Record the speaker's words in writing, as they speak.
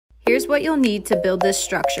Here's what you'll need to build this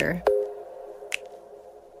structure.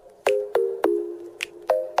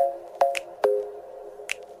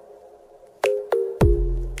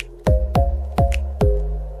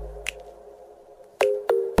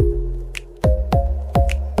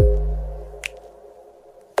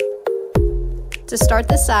 To start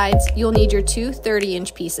the sides, you'll need your two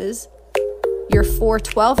 30-inch pieces, your four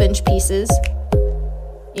 12-inch pieces,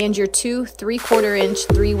 and your two 3/4-inch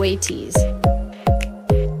three-way tees.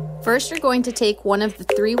 First, you're going to take one of the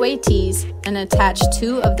three-way tees and attach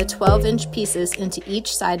two of the 12-inch pieces into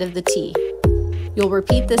each side of the tee. You'll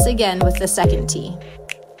repeat this again with the second tee.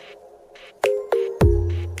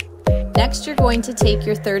 Next, you're going to take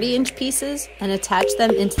your 30-inch pieces and attach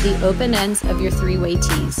them into the open ends of your three-way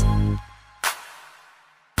tees.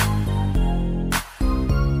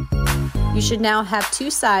 You should now have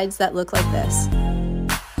two sides that look like this.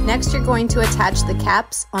 Next, you're going to attach the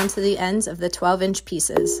caps onto the ends of the 12-inch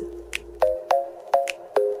pieces.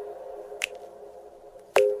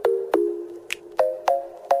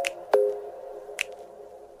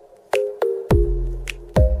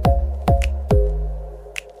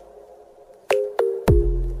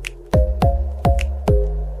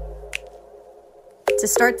 To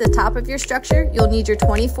start the top of your structure, you'll need your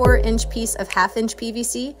 24-inch piece of 1/2-inch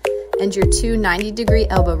PVC and your two 90-degree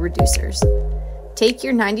elbow reducers. Take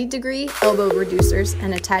your 90-degree elbow reducers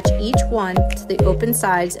and attach each one to the open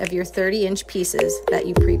sides of your 30-inch pieces that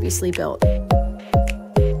you previously built.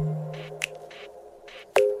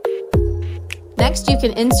 Next, you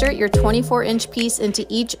can insert your 24-inch piece into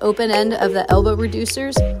each open end of the elbow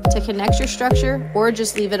reducers to connect your structure, or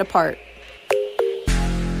just leave it apart.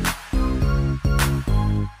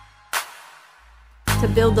 To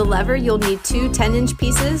build the lever, you'll need two 10-inch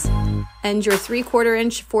pieces and your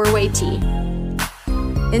 3/4-inch four-way tee.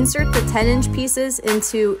 Insert the 10-inch pieces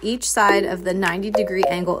into each side of the 90-degree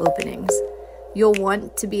angle openings. You'll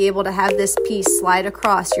want to be able to have this piece slide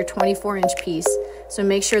across your 24-inch piece, so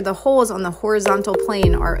make sure the holes on the horizontal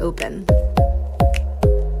plane are open.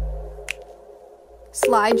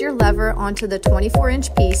 Slide your lever onto the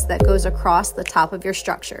 24-inch piece that goes across the top of your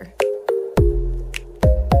structure.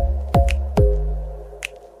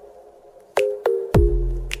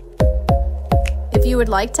 If you would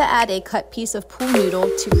like to add a cut piece of pool noodle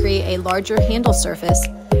to create a larger handle surface,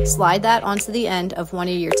 slide that onto the end of one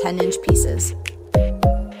of your 10-inch pieces.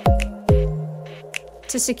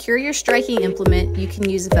 To secure your striking implement, you can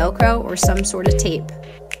use Velcro or some sort of tape.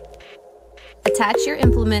 Attach your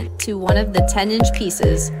implement to one of the 10-inch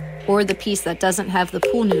pieces, or the piece that doesn't have the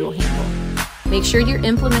pool noodle handle. Make sure your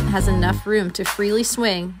implement has enough room to freely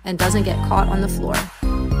swing and doesn't get caught on the floor.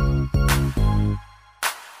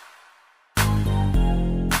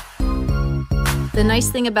 The nice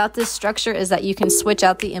thing about this structure is that you can switch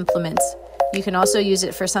out the implements. You can also use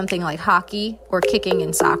it for something like hockey or kicking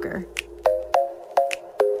in soccer.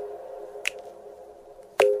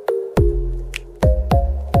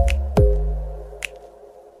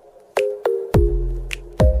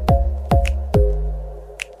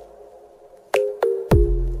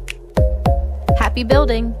 Happy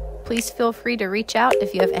building! Please feel free to reach out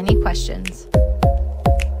if you have any questions.